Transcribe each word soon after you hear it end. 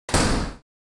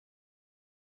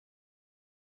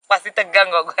Pasti tegang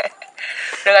kok gue.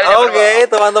 Oke,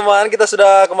 teman-teman, kita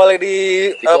sudah kembali di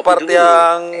part dulu.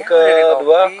 yang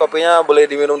kedua. Kopinya boleh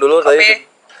diminum dulu. Tadi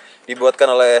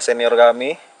dibuatkan oleh senior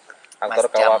kami,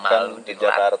 Aktor kawakan di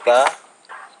Jakarta,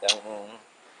 yang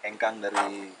hengkang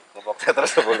dari kelompok teater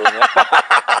sebelumnya.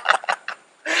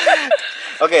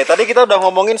 Oke, tadi kita udah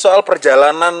ngomongin soal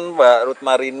perjalanan Mbak Ruth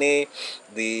Marini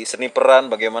di seni peran,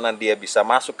 bagaimana dia bisa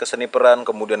masuk ke seni peran,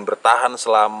 kemudian bertahan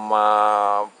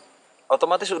selama,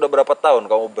 otomatis udah berapa tahun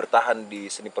kamu bertahan di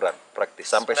seni peran praktis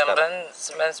sampai sekarang?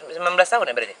 19 tahun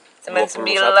ya berarti? 21,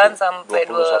 99 sampai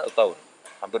 21 tahun.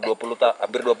 Hampir 21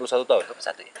 tahun.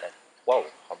 21 ya. Wow,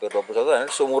 hampir 21 tahun.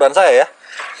 Ini seumuran saya ya.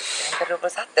 Hampir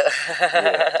 21.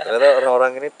 Iya, ternyata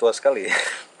orang-orang ini tua sekali.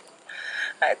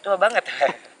 Nah, tua banget.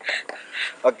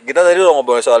 Oke, kita tadi udah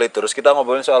ngobrolin soal itu. Terus kita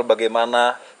ngobrolin soal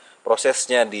bagaimana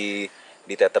prosesnya di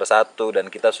teater 1, dan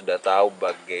kita sudah tahu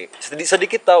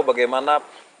sedikit tahu bagaimana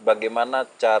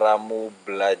caramu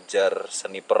belajar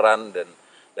seni peran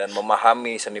dan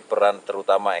memahami seni peran,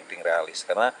 terutama acting realis.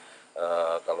 Karena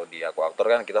kalau di Aku Aktor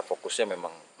kan kita fokusnya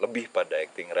memang lebih pada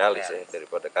acting realis ya,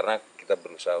 daripada, karena kita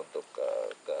berusaha untuk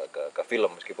ke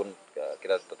film, meskipun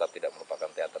kita tetap tidak melupakan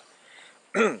teater.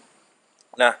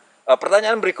 Nah,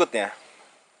 pertanyaan berikutnya,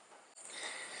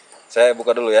 saya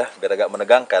buka dulu ya biar agak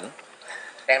menegangkan.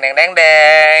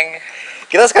 Deng.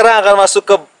 Kita sekarang akan masuk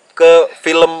ke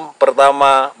film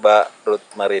pertama Mbak Ruth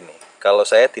Marini. Kalau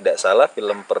saya tidak salah,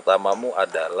 film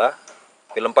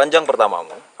panjang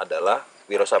pertamamu adalah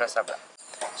Wiro Sabla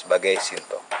sebagai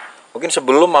Sinto. Mungkin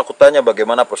sebelum aku tanya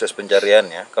bagaimana proses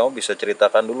pencariannya, kamu bisa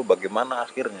ceritakan dulu bagaimana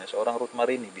akhirnya seorang Ruth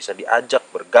Marini bisa diajak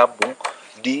bergabung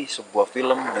di sebuah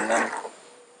film dengan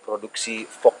produksi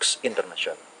Fox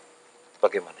International.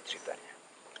 Bagaimana ceritanya?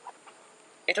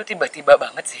 Itu tiba-tiba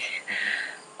banget sih.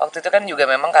 Waktu itu kan juga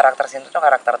memang karakter Sinto itu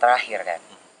karakter terakhir kan.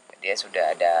 Dia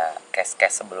sudah ada cast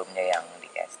sebelumnya yang di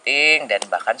casting dan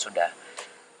bahkan sudah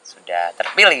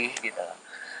terpilih gitu loh.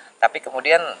 Tapi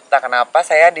kemudian tak kenapa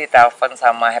saya ditelepon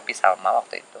sama Happy Salma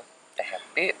waktu itu. Teh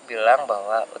Happy bilang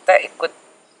bahwa Uta ikut,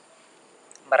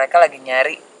 mereka lagi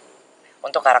nyari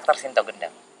untuk karakter Sinto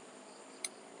Gendang.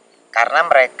 Karena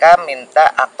mereka minta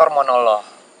aktor monolog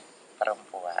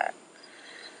perempuan.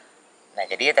 Nah,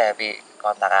 jadi Happy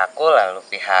kontak aku, lalu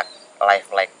pihak Live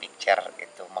Like Picture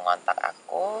itu mengontak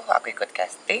aku ikut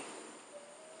casting.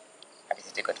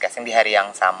 Habis itu ikut casting di hari yang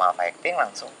sama acting,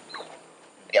 langsung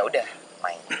ya udah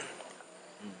main.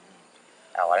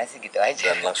 Awalnya sih gitu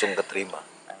aja. Dan langsung keterima.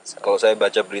 Kalau saya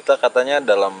baca berita katanya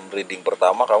dalam reading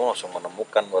pertama kamu langsung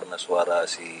menemukan warna suara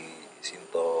si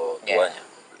Sinto tuanya.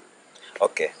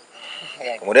 Oke.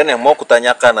 Kemudian yang mau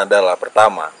kutanyakan adalah,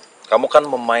 pertama, kamu kan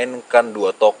memainkan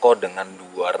dua tokoh dengan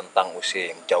dua rentang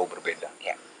usia yang jauh berbeda.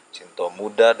 Sinto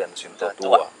muda dan Sinto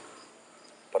tua.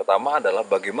 Pertama adalah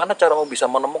bagaimana caramu bisa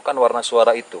menemukan warna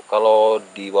suara itu? Kalau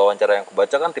di wawancara yang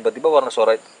kubaca kan tiba-tiba warna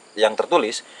suara yang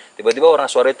tertulis, tiba-tiba warna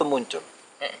suara itu muncul.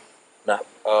 Nah,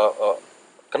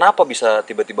 kenapa bisa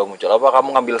tiba-tiba muncul? Apa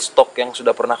kamu ngambil stok yang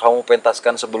sudah pernah kamu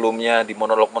pentaskan sebelumnya di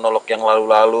monolog-monolog yang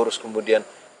lalu-lalu, terus kemudian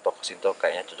tokoh Sinto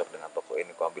kayaknya cocok dengan tokoh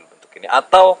ini, ku ambil bentuk ini?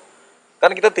 Atau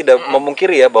kan kita tidak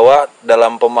memungkiri ya bahwa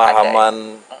dalam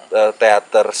pemahaman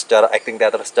acting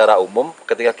teater secara umum,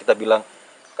 ketika kita bilang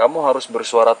kamu harus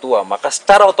bersuara tua, maka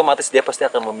secara otomatis dia pasti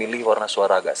akan memilih warna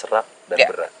suara agak serak dan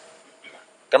berat.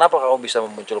 Kenapa kamu bisa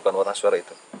memunculkan warna suara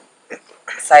itu?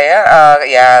 Saya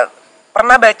ya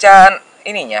pernah baca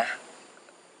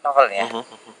novelnya.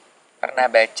 Pernah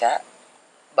baca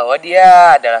bahwa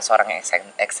dia adalah seorang yang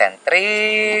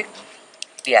eksentrik,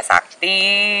 dia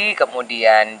sakti,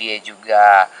 kemudian dia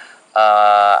juga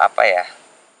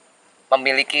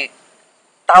memiliki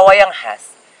tawa yang khas.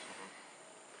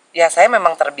 Ya, saya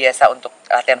memang terbiasa untuk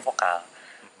latihan vokal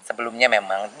sebelumnya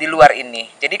memang di luar ini.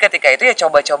 Jadi ketika itu ya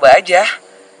coba-coba aja.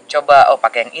 Coba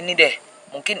pakai yang ini deh.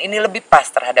 Mungkin ini lebih pas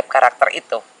terhadap karakter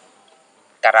itu.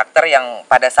 Karakter yang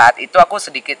pada saat itu aku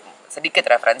sedikit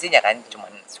referensinya kan,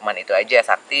 cuman itu aja,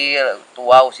 sakti,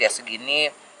 tua, usia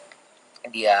segini.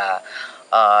 Dia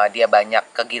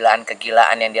banyak kegilaan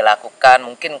yang dia lakukan,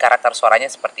 mungkin karakter suaranya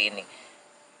seperti ini.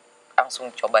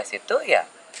 Langsung coba situ ya.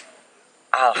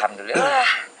 Alhamdulillah.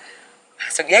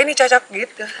 Langsung ya ini cocok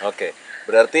gitu. Oke.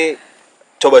 Berarti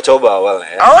coba-coba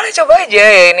awalnya ya. Awalnya coba aja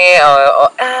ya ini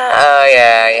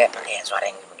ya suara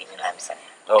yang beginilah misalnya.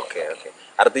 Oke.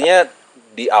 Artinya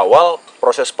di awal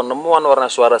proses penemuan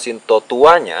warna suara Sinto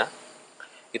tuanya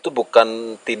itu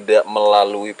bukan tidak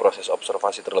melalui proses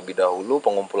observasi terlebih dahulu,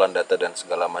 pengumpulan data dan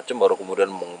segala macam, baru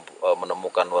kemudian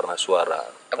menemukan warna suara.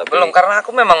 Tapi belum, karena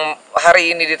aku memang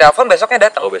hari ini ditelepon,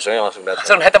 besoknya datang. Oh, besoknya langsung datang.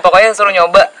 Langsung datang, pokoknya suruh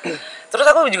nyoba. Terus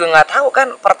aku juga nggak tahu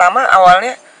kan, pertama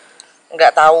awalnya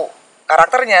nggak tahu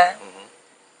karakternya.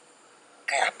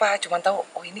 Kayak apa? Cuman tahu,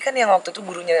 oh ini kan yang waktu itu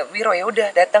gurunya Wiro, ya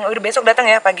udah datang, udah besok datang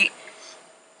ya pagi.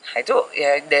 Nah itu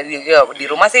ya di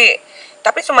rumah sih,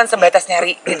 tapi cuman sebatas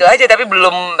nyari gitu aja, tapi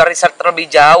belum riset terlebih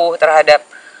jauh terhadap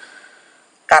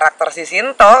karakter si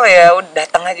Sinto. Ya udah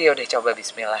datang aja, ya udah coba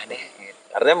Bismillah deh. Gitu.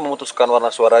 Artinya memutuskan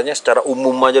warna suaranya secara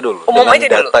umum aja dulu. Umum dengan aja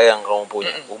data dulu. yang kamu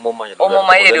punya. Umum aja dulu. Umum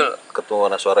aja dulu. Ketemu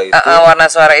warna suara itu. Warna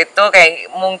suara itu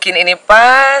kayak mungkin ini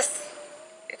pas,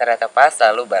 ternyata pas,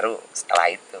 lalu baru setelah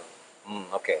itu.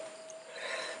 Oke.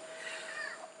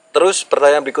 Terus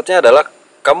pertanyaan berikutnya adalah,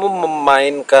 kamu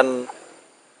memainkan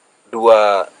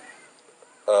dua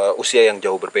usia yang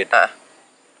jauh berbeda.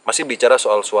 Masih bicara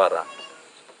soal suara.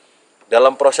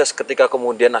 Dalam proses ketika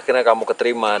kemudian akhirnya kamu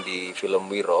keterima di film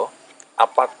Wiro,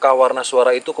 apakah warna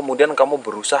suara itu kemudian kamu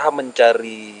berusaha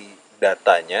mencari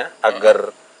datanya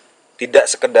agar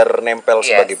tidak sekedar nempel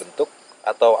sebagai bentuk,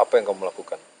 atau apa yang kamu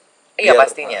lakukan? Iya,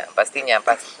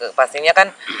 pastinya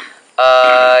kan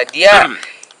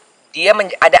dia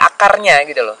ada akarnya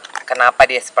gitu loh. Kenapa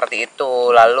dia seperti itu?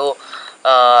 Lalu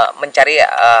mencari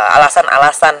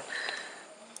alasan-alasan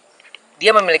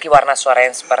dia memiliki warna suara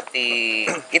yang seperti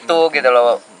itu gitu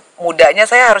loh. Mudanya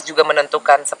saya harus juga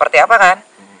menentukan seperti apa kan,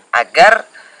 agar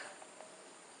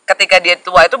ketika dia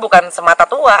tua itu bukan semata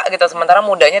tua gitu, sementara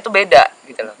mudanya itu beda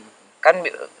gitu loh. Kan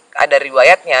ada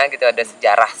riwayatnya gitu, ada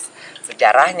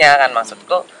sejarahnya kan,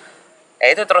 maksudku.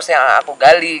 Ya itu terus yang aku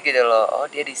gali gitu loh. Oh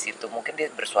dia di situ, mungkin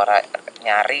dia bersuara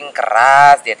nyaring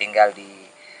keras, dia tinggal di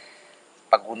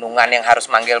pegunungan yang harus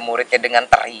manggil muridnya dengan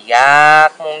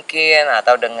teriak mungkin,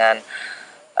 atau dengan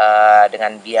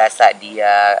biasa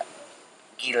dia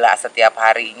gila setiap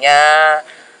harinya.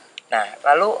 Nah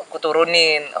lalu aku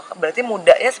turunin, oh berarti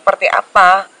mudanya seperti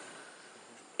apa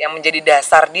yang menjadi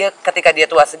dasar dia ketika dia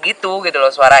tua segitu gitu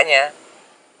loh suaranya.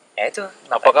 Ya itu.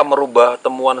 Apakah merubah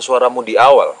temuan suaramu di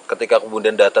awal ketika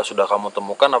kemudian data sudah kamu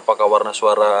temukan? Apakah warna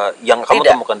suara yang kamu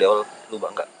temukan di awal berubah?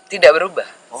 Enggak? Tidak berubah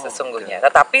sesungguhnya.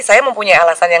 Tetapi saya mempunyai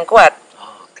alasan yang kuat.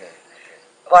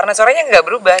 Warna suaranya nggak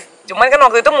berubah. Cuman kan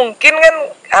waktu itu mungkin kan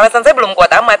alasan saya belum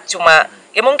kuat amat. Cuma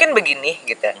ya mungkin begini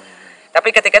gitu.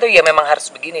 Tapi ketika itu ya memang harus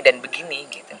begini dan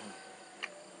begini gitu.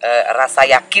 Rasa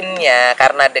yakinnya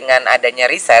karena dengan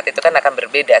adanya riset itu kan akan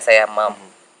berbeda. Saya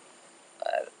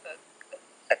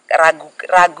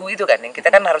ragu itu kan, yang kita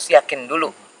kan harus yakin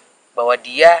dulu bahwa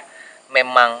dia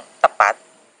memang tepat.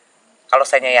 Kalau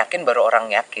saya yakin baru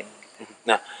orang yakin.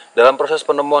 Nah, dalam proses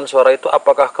penemuan suara itu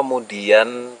apakah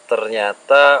kemudian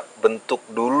ternyata bentuk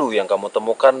dulu yang kamu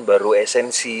temukan baru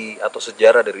esensi atau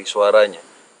sejarah dari suaranya?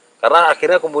 Karena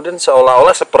akhirnya kemudian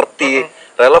seolah-olah seperti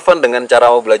relevan dengan cara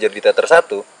kamu belajar di teater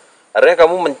 1. Akhirnya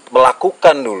kamu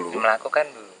melakukan dulu.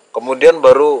 Kemudian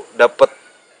baru dapat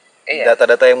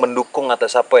data-data yang mendukung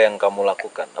atas apa yang kamu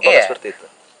lakukan. Apakah seperti itu?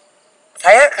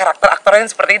 Saya karakter aktornya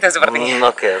seperti itu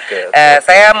sepertinya. Oke.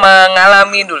 Saya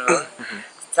mengalami dulu.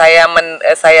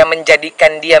 Saya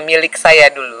menjadikan dia milik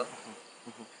saya dulu.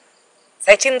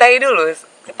 Saya cintai dulu.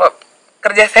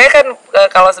 Kerja saya kan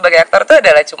kalau sebagai aktor itu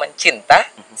adalah cuma cinta,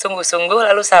 sungguh-sungguh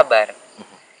lalu sabar.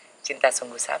 Cinta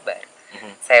sungguh sabar.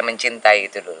 Saya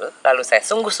mencintai itu dulu, lalu saya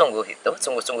sungguh-sungguh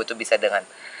itu bisa dengan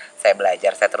saya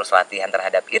belajar, saya terus latihan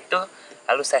terhadap itu,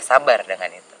 lalu saya sabar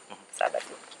dengan itu. Sabar.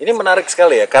 Ini menarik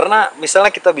sekali ya, karena misalnya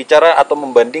kita bicara atau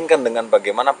membandingkan dengan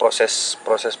bagaimana proses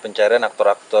pencarian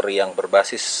aktor-aktor yang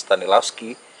berbasis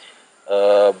Stanislavski,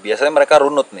 biasanya mereka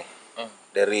runut nih,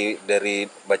 dari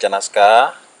baca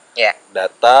naskah,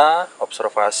 data,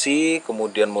 observasi,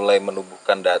 kemudian mulai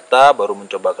menubuhkan data, baru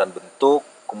mencobakan bentuk,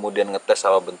 kemudian ngetes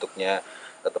sama bentuknya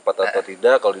tepat atau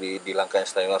tidak. Kalau di langkah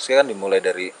Stanislavski kan dimulai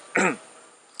dari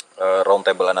round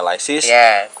table analysis,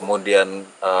 kemudian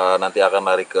nanti akan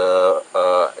lari ke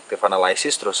active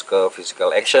analysis, terus ke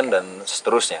physical action dan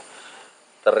seterusnya.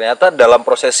 Ternyata dalam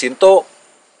proses Sinto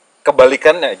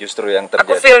kebalikannya justru yang terjadi.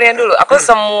 Aku feel-nya dulu, aku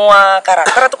semua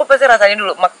karakter aku pasti rasanya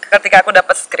dulu. Ketika aku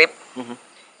dapat skrip,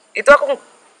 itu aku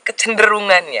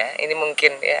kecenderungannya, ini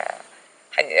mungkin ya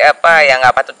hanya apa yang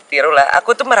nggak patut ditiru lah.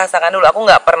 Aku tuh merasakan dulu, aku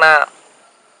nggak pernah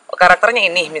karakternya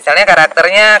ini, misalnya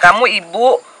karakternya kamu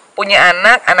ibu punya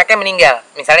anak, anaknya meninggal,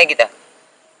 misalnya gitu.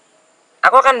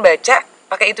 Aku akan baca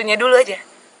pakai itunya dulu aja.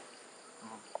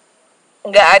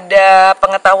 Nggak ada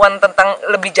pengetahuan tentang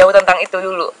lebih jauh tentang itu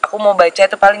dulu. Aku mau baca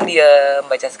itu paling diam,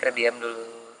 baca skrip diam dulu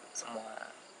semua.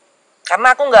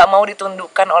 Karena aku nggak mau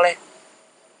ditundukkan oleh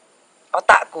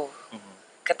otakku.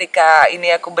 Ketika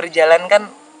ini aku berjalan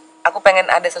kan, aku pengen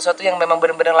ada sesuatu yang memang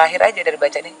benar-benar lahir aja dari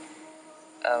baca nih.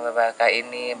 Bapak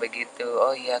ini begitu,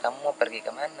 oh iya kamu mau pergi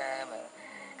kemana?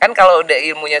 Kan kalau udah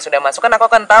ilmunya sudah masuk kan aku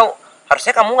akan tahu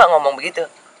harusnya kamu nggak ngomong begitu.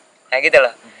 Nah gitu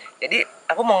loh. Jadi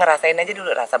aku mau ngerasain aja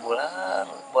dulu rasa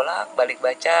bolak balik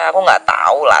baca. Aku nggak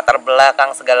tahu latar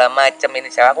belakang segala macem ini.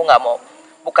 Saya aku nggak mau,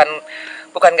 bukan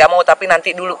nggak mau, tapi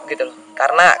nanti dulu gitu loh.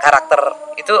 Karena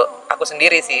karakter itu aku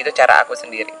sendiri sih, itu cara aku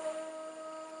sendiri.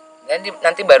 Jadi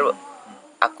nanti baru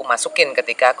aku masukin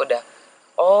ketika aku udah,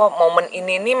 oh momen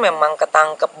ini nih memang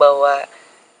ketangkep bahwa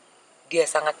dia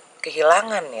sangat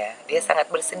kehilangan ya, dia sangat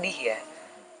bersedih ya.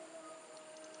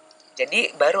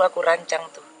 Jadi baru aku rancang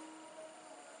tuh.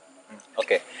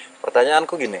 Oke,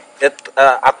 pertanyaanku gini,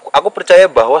 aku percaya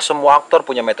bahwa semua aktor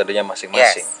punya metodenya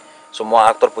masing-masing. Yes. Semua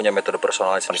aktor punya metode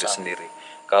personalnya sendiri-sendiri.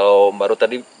 Kalau Mbak Ruth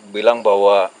tadi bilang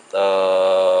bahwa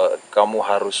kamu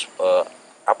harus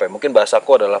mungkin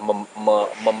bahasaku adalah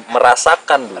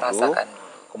merasakan dulu,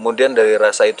 kemudian dari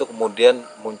rasa itu kemudian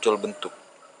muncul bentuk.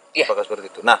 Yeah. Apakah seperti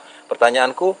itu? Nah,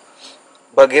 pertanyaanku,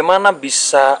 bagaimana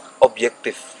bisa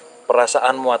objektif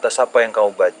perasaanmu atas apa yang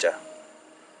kamu baca?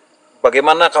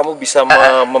 Bagaimana kamu bisa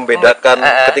membedakan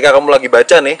ketika kamu lagi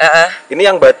baca nih, ini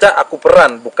yang baca aku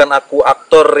peran, bukan aku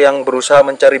aktor yang berusaha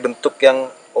mencari bentuk yang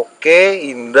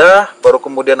indah, baru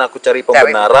kemudian aku cari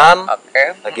pembenaran.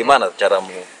 Nah, gimana caramu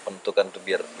menentukan itu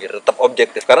biar tetap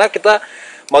objektif? Karena kita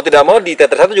mau tidak mau di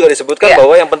teater 1 juga disebutkan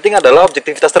bahwa yang penting adalah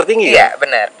objektivitas tertinggi. Iya,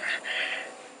 benar.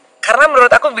 Karena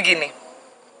menurut aku begini,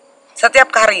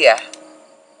 setiap karya,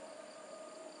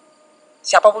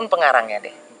 siapapun pengarangnya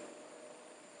deh,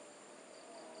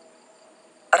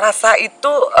 rasa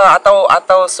itu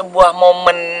atau sebuah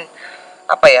momen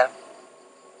apa ya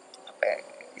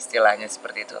istilahnya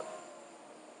seperti itu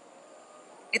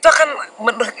akan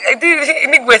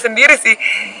ini gue sendiri sih,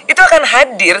 itu akan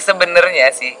hadir sebenarnya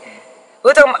sih.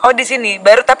 Gue tuh di sini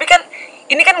baru, tapi kan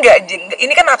ini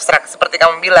kan abstrak seperti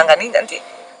kamu bilang kan, ini nanti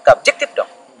gak objektif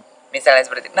dong misalnya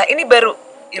seperti itu. Nah ini baru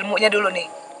ilmunya dulu nih,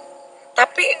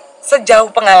 tapi sejauh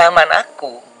pengalaman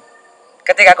aku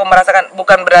ketika aku merasakan,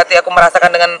 bukan berarti aku merasakan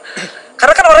dengan,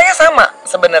 karena kan orangnya sama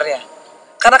sebenarnya,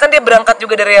 karena kan dia berangkat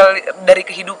juga dari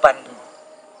kehidupan.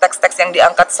 Teks-teks yang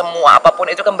diangkat semua apapun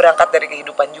itu kan berangkat dari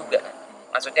kehidupan juga,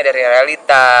 maksudnya dari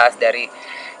realitas, dari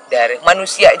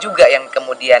manusia juga yang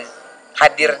kemudian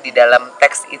hadir di dalam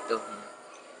teks itu,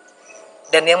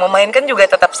 dan yang memainkan juga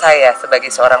tetap saya sebagai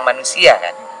seorang manusia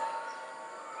kan.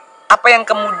 Apa yang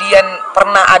kemudian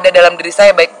pernah ada dalam diri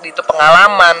saya, baik itu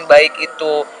pengalaman, baik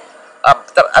itu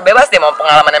bebas deh mau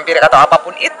pengalaman empirik atau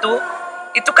apapun itu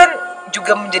kan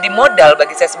juga menjadi modal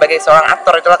bagi saya sebagai seorang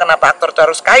aktor. Itulah kenapa aktor itu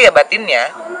harus kaya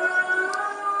batinnya,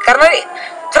 karena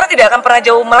tidak akan pernah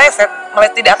jauh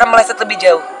tidak akan meleset lebih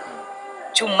jauh.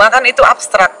 Cuma kan itu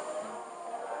abstrak.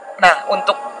 Nah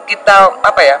untuk kita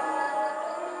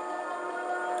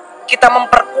kita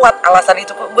memperkuat alasan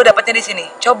itu, gue dapatnya di sini.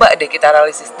 Coba deh kita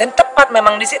analisis, dan tepat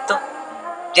memang di situ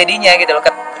jadinya gitu loh,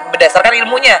 berdasarkan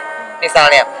ilmunya.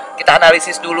 Misalnya kita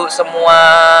analisis dulu semua,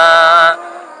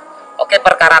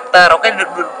 per karakter,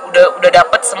 udah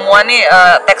dapet semua nih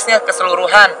teksnya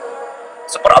keseluruhan,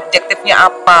 super objektifnya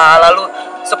apa, lalu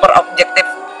super objektif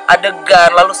adegan,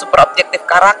 lalu super objektif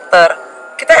karakter.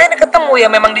 Kita ketemu ya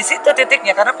memang di situ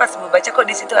titiknya, karena pas gue baca kok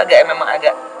di situ agak,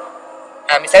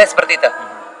 nah misalnya seperti itu,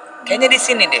 kayaknya di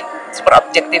sini deh super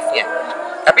objektifnya.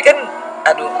 Tapi kan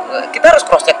kita harus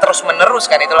cross check terus menerus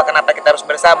kan, itulah kenapa kita harus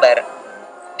bersabar.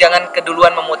 Jangan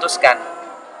keduluan memutuskan.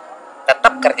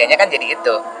 Tetap kerjanya kan jadi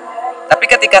itu. Tapi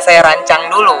ketika saya rancang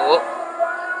dulu,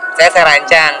 saya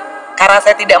rancang, karena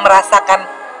saya tidak merasakan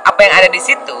apa yang ada di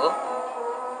situ,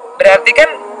 berarti kan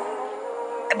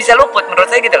bisa luput menurut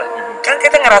saya gitu loh. Kan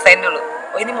kita ngerasain dulu,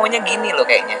 oh ini maunya gini loh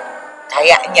kayaknya,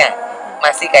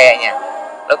 masih kayaknya.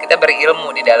 Lalu kita berilmu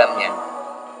di dalamnya.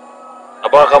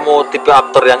 Apakah kamu tipe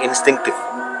aktor yang instinktif?